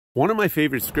One of my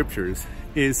favorite scriptures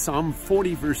is Psalm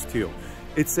 40 verse 2.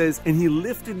 It says, "And he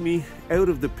lifted me out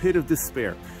of the pit of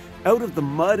despair, out of the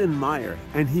mud and mire,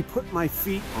 and he put my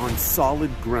feet on solid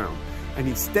ground, and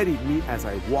he steadied me as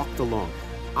I walked along."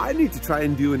 I need to try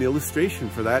and do an illustration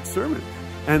for that sermon.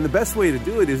 And the best way to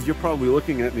do it is you're probably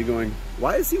looking at me going,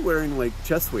 why is he wearing like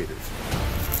chest waders?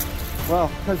 Well,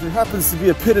 because there happens to be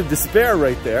a pit of despair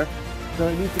right there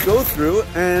that I need to go through,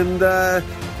 and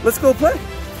let's go play.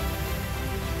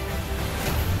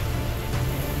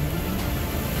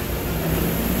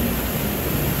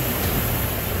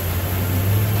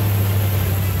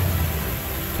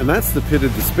 And that's the pit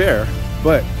of despair,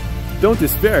 but don't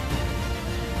despair.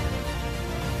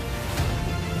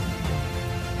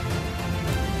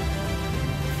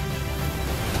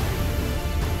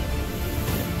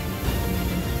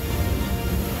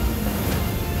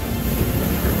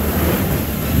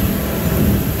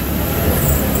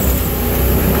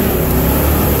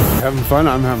 Having fun?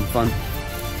 I'm having fun.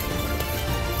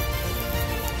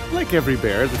 Like every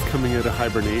bear that's coming out of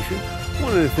hibernation,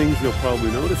 one of the things you'll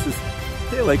probably notice is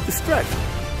they like to stretch.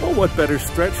 Well, what better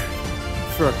stretch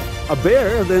for a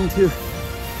bear than to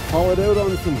haul it out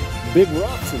on some big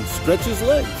rocks and stretch his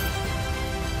legs?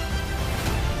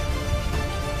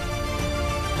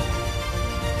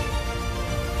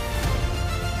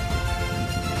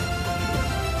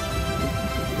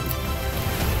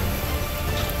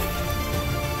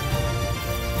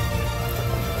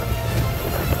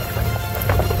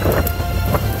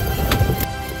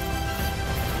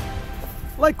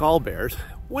 Like all bears,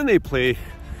 when they play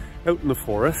out in the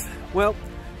forest, well,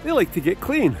 they like to get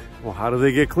clean. Well, how do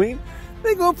they get clean?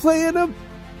 They go play in a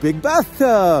big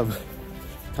bathtub.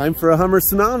 Time for a Hummer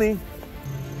tsunami.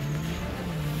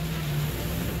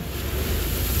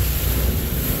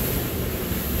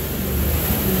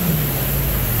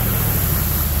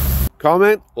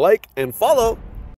 Comment, like, and follow.